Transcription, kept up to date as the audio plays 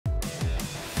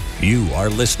You are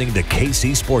listening to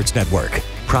KC Sports Network,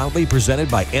 proudly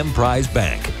presented by Emprise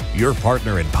Bank, your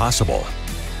partner in possible.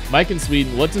 Mike in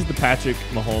Sweden, what does the Patrick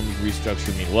Mahomes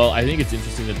restructure mean? Well, I think it's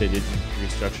interesting that they didn't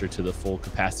restructure to the full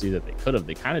capacity that they could have.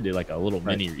 They kind of did like a little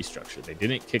mini restructure. They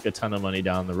didn't kick a ton of money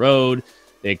down the road.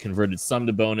 They converted some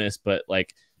to bonus, but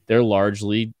like they're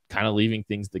largely kind of leaving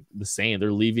things the same.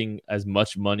 They're leaving as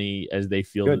much money as they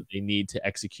feel that they need to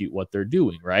execute what they're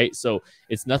doing, right? So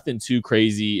it's nothing too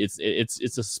crazy.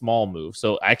 It's a small move.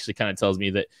 So actually kind of tells me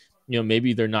that, you know,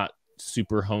 maybe they're not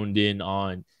super honed in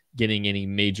on getting any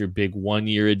major big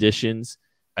one-year additions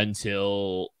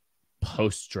until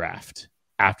post-draft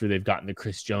after they've gotten the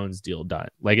Chris Jones deal done.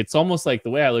 Like, it's almost like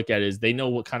the way I look at it is they know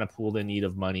what kind of pool they need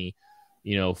of money,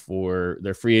 you know, for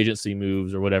their free agency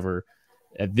moves or whatever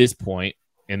at this point,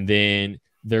 and then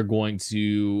they're going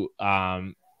to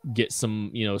get some,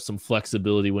 you know, some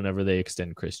flexibility whenever they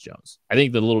extend Chris Jones. I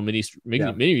think the little mini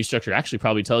restructure actually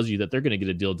probably tells you that they're going to get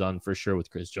a deal done for sure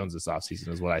with Chris Jones this offseason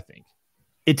is what I think.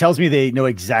 It tells me they know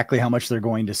exactly how much they're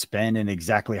going to spend and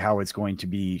exactly how it's going to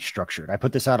be structured. I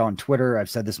put this out on Twitter. I've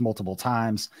said this multiple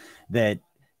times that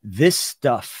this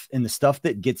stuff and the stuff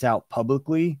that gets out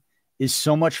publicly is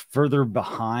so much further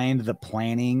behind the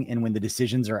planning and when the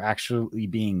decisions are actually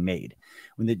being made.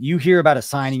 When you hear about a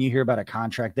signing, you hear about a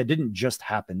contract that didn't just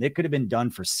happen. It could have been done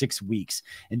for 6 weeks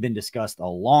and been discussed a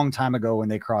long time ago when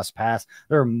they cross paths.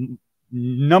 There are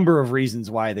number of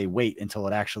reasons why they wait until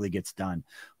it actually gets done,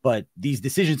 but these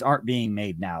decisions aren't being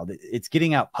made now. It's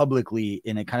getting out publicly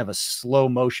in a kind of a slow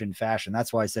motion fashion.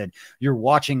 That's why I said you're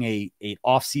watching a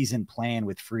off-season plan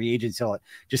with free agents till it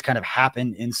just kind of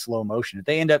happen in slow motion.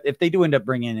 If they do end up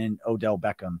bringing in Odell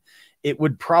Beckham, it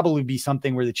would probably be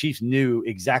something where the Chiefs knew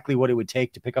exactly what it would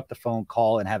take to pick up the phone,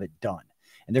 call, and have it done.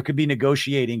 And there could be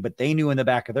negotiating, but they knew in the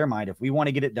back of their mind, if we want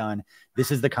to get it done,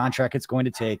 this is the contract it's going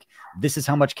to take. This is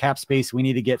how much cap space we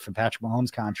need to get from Patrick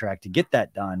Mahomes' contract to get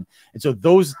that done. And so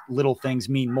those little things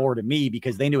mean more to me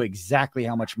because they knew exactly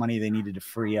how much money they needed to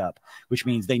free up, which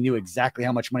means they knew exactly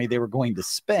how much money they were going to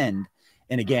spend.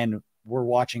 And again, we're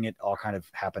watching it all kind of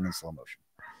happen in slow motion.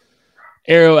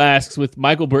 Arrow asks, with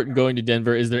Michael Burton going to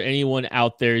Denver, is there anyone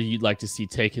out there you'd like to see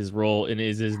take his role, and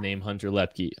is his name Hunter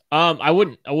Lepke? I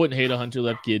wouldn't hate a Hunter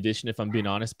Lepke addition if I'm being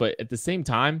honest, but at the same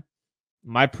time,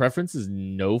 my preference is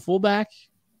no fullback.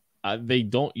 They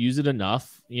don't use it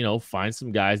enough. You know, find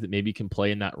some guys that maybe can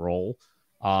play in that role.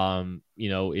 You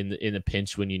know, in the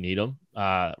pinch when you need them.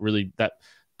 Really, that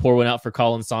pour one out for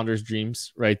Colin Saunders'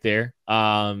 dreams right there.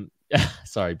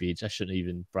 Sorry, Beach. I shouldn't have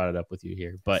even brought it up with you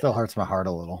here, but still hurts my heart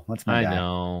a little. That's my guy.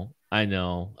 I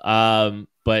know.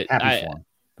 But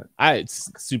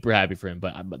it's super happy for him.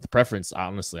 But the preference,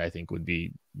 honestly, I think would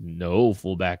be no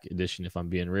fullback addition. If I'm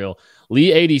being real,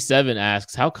 Lee 87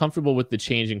 asks, how comfortable with the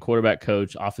change in quarterback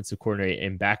coach, offensive coordinator,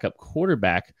 and backup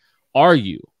quarterback are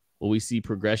you? Will we see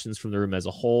progressions from the room as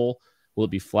a whole? Will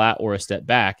it be flat or a step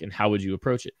back? And how would you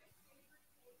approach it?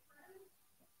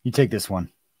 You take this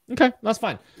one. Okay, that's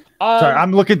fine. Sorry,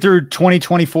 I'm looking through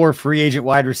 2024 free agent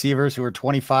wide receivers who are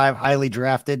 25, highly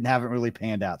drafted, and haven't really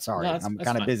panned out. Sorry, no, I'm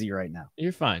kind of busy right now.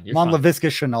 You're fine. I'm on Laviska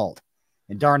Shenault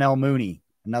and Darnell Mooney,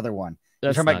 another one.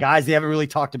 You're talking about guys they haven't really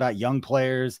talked about, young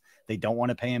players. They don't want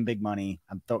to pay him big money.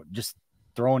 I'm just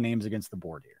throwing names against the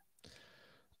board here.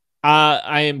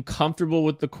 I am comfortable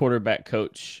with the quarterback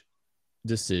coach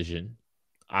decision.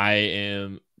 I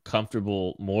am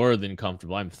more than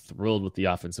comfortable. I'm thrilled with the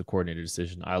offensive coordinator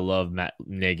decision. I love Matt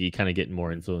Nagy kind of getting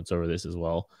more influence over this as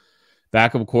well.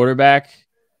 Backup quarterback,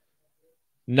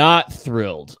 not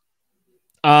thrilled.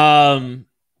 You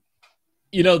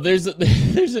know, there's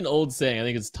an old saying, I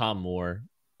think it's Tom Moore.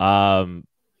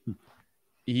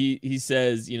 He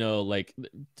says, you know, like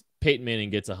Peyton Manning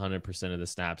gets 100% of the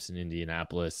snaps in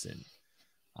Indianapolis, and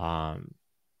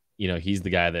you know, he's the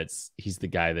guy that's,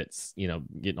 you know,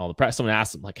 getting all the press. Someone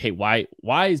asked him, like, hey, why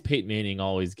is Peyton Manning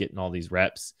always getting all these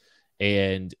reps?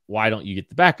 And why don't you get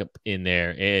the backup in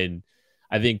there? And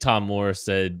I think Tom Moore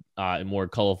said in more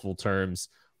colorful terms,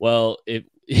 well,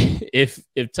 if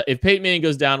Peyton Manning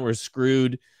goes down, we're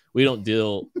screwed. We don't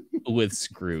deal with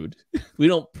screwed. We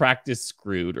don't practice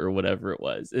screwed or whatever it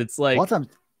was. It's like, a lot of times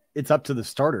it's up to the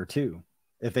starter too.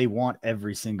 If they want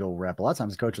every single rep, a lot of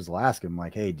times coaches will ask him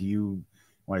like, hey, do you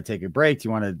want to take a break? Do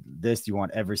you want do you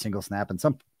want every single snap? And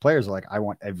some players are like, I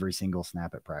want every single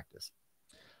snap at practice.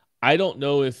 I don't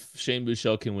know if Shane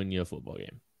Buechele can win you a football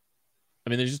game. I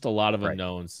mean, there's just a lot of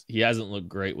unknowns. He hasn't looked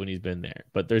great when he's been there,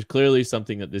 but there's clearly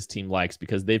something that this team likes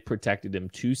because they've protected him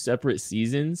 2 separate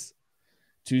seasons,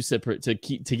 to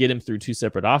get him through 2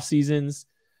 separate off seasons.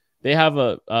 They have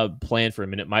a plan for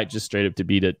him, and it might just straight up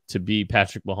to be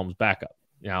Patrick Mahomes' backup.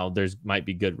 Now there's might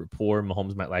be good rapport.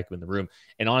 Mahomes might like him in the room.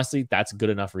 And honestly, that's a good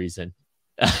enough reason.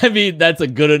 I mean, that's a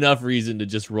good enough reason to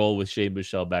just roll with Shane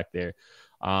Buechele back there.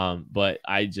 But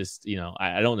I just,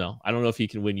 I don't know. I don't know if he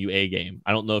can win you a game.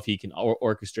 I don't know if he can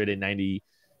orchestrate a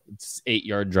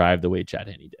 98-yard drive the way Chad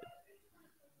Henne did.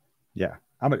 Yeah.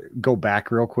 I'm going to go back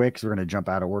real quick because we're going to jump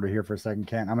out of order here for a second,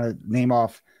 Kent. I'm going to name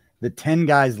off the 10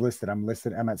 guys listed. I'm at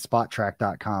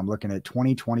spottrack.com looking at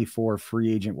 2024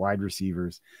 free agent wide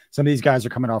receivers. Some of these guys are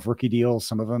coming off rookie deals.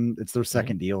 Some of them, it's their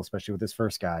second deal, especially with this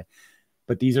first guy.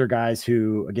 But these are guys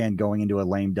who, again, going into a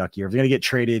lame duck year. If you're going to get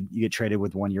traded, you get traded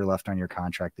with 1 year left on your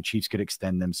contract. The Chiefs could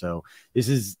extend them. So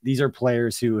these are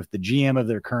players who, if the GM of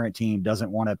their current team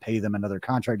doesn't want to pay them another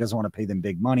contract, doesn't want to pay them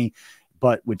big money,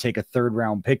 but would take a 3rd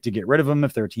round pick to get rid of them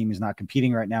if their team is not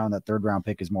competing right now and that 3rd round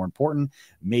pick is more important,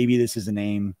 maybe this is a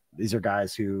name. These are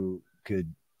guys who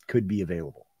could be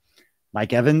available.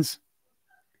 Mike Evans,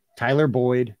 Tyler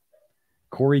Boyd,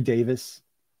 Corey Davis,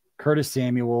 Curtis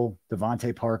Samuel,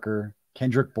 Devontae Parker,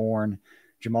 Kendrick Bourne,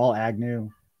 Jamal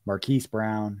Agnew, Marquise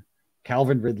Brown,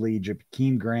 Calvin Ridley,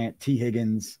 Jakeem Grant, T.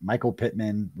 Higgins, Michael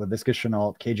Pittman, Laviska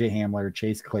Shenault, KJ Hamler,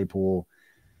 Chase Claypool,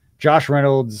 Josh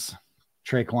Reynolds,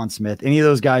 Traquan Smith. Any of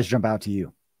those guys jump out to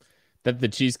you? That the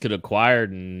Chiefs could acquire?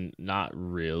 Not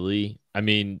really. I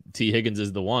mean, T. Higgins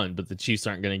is the one, but the Chiefs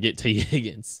aren't going to get T.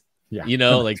 Higgins. Yeah.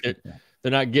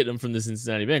 They're not getting him from the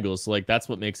Cincinnati Bengals. So, that's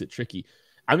what makes it tricky.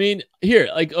 I mean, here,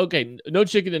 okay, no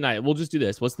chicken tonight. We'll just do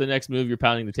this. What's the next move you're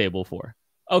pounding the table for?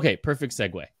 Okay, perfect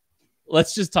segue.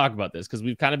 Let's just talk about this because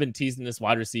we've kind of been teasing this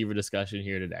wide receiver discussion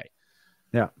here today.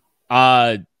 Yeah.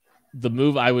 The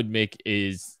move I would make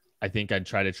is I think I'd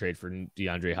try to trade for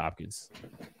DeAndre Hopkins.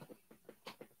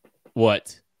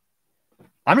 What?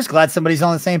 I'm just glad somebody's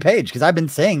on the same page because I've been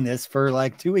saying this for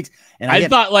 2 weeks. And I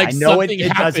thought something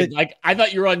happened. I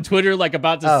thought you were on Twitter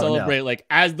about to celebrate. No.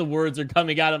 As the words are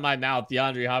coming out of my mouth,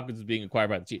 DeAndre Hopkins is being acquired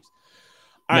by the Chiefs.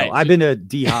 I've been a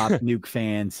D-Hop Nuke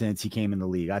fan since he came in the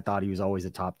league. I thought he was always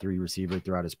a top 3 receiver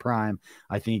throughout his prime.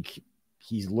 I think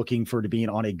he's looking to being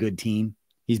on a good team.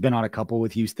 He's been on a couple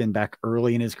with Houston back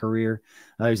early in his career.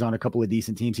 He's on a couple of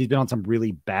decent teams. He's been on some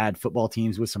really bad football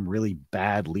teams with some really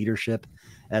bad leadership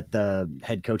at the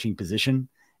head coaching position.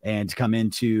 And to come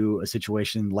into a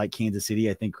situation like Kansas City,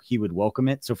 I think he would welcome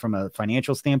it. So from a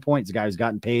financial standpoint, he's a guy who's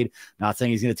gotten paid. Not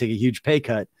saying he's going to take a huge pay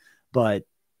cut, but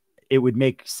it would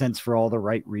make sense for all the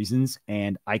right reasons.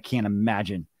 And I can't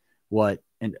imagine what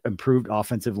an improved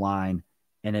offensive line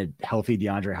and a healthy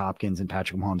DeAndre Hopkins and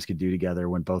Patrick Mahomes could do together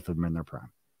when both of them are in their prime.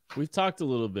 We've talked a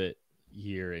little bit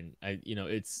here, and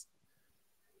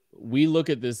we look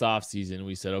at this offseason and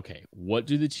we said, okay, what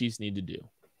do the Chiefs need to do?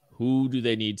 Who do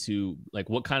they need to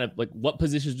what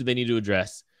positions do they need to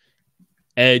address?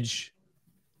 Edge,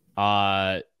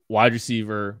 wide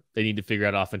receiver. They need to figure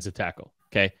out offensive tackle.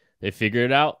 Okay. They figure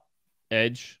it out.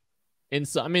 Edge. And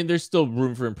so, there's still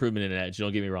room for improvement in edge.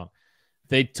 Don't get me wrong.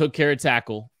 They took care of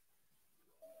tackle.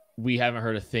 We haven't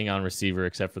heard a thing on receiver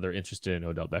except for they're interested in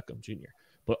Odell Beckham Jr.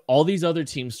 But all these other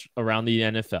teams around the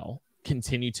NFL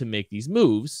continue to make these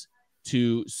moves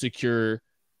to secure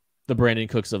the Brandon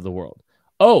Cooks of the world.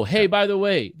 Oh, hey, by the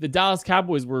way, the Dallas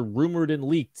Cowboys were rumored and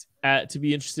leaked to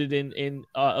be interested in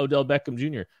Odell Beckham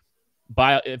Jr.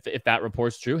 If that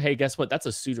report's true, hey, guess what? That's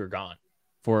a suitor gone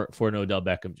for an Odell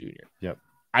Beckham Jr. Yep.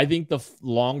 I think the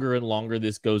longer and longer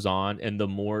this goes on and the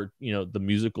more, the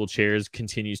musical chairs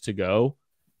continues to go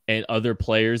and other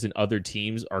players and other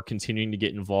teams are continuing to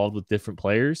get involved with different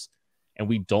players. And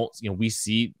we don't, we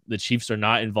see the Chiefs are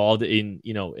not involved in,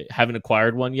 haven't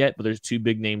acquired one yet, but there's 2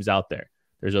 big names out there.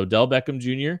 There's Odell Beckham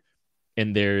Jr.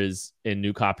 and there's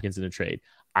Nuke Hopkins in a trade.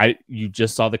 You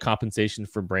just saw the compensation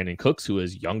for Brandon Cooks, who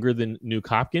is younger than Nuke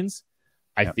Hopkins.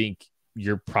 I think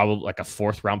you're probably like a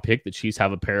 4th round pick. The Chiefs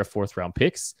have a pair of 4th round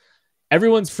picks.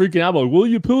 Everyone's freaking out about, will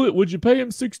you pull it? Would you pay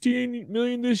him $16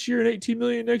 million this year and $18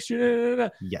 million next year? Nah.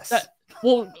 Yes.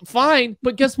 Well, fine.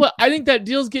 But guess what? I think that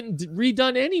deal's getting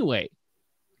redone anyway.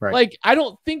 Right. I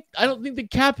don't think the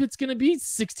cap hit's going to be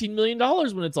 $16 million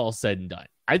when it's all said and done.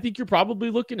 I think you're probably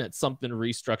looking at something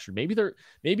restructured.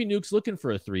 Maybe Nuke's looking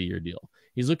for a 3-year deal.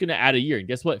 He's looking to add a year. And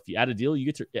guess what? If you add a deal, you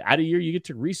get to add a year, you get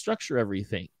to restructure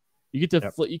everything. You get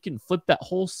to flip, you can flip that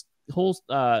whole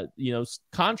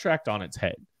contract on its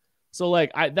head. So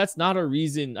that's not a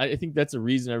reason. I think that's a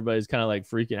reason everybody's kind of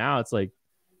freaking out. It's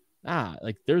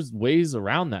there's ways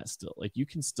around that still. You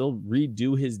can still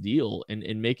redo his deal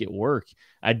and make it work.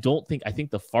 I think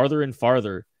the farther and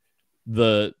farther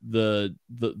this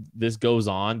goes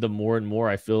on, the more and more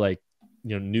I feel like,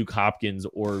 Nuke Hopkins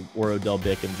or Odell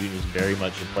Beckham Jr. is very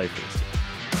much in play for this team.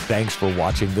 Thanks for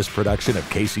watching this production of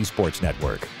KC Sports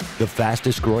Network, the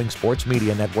fastest growing sports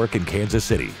media network in Kansas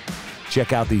City.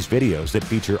 Check out these videos that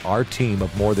feature our team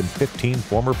of more than 15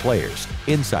 former players,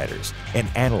 insiders, and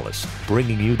analysts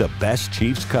bringing you the best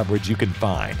Chiefs coverage you can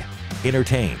find.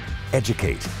 Entertain,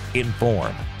 educate,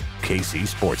 inform. KC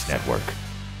Sports Network.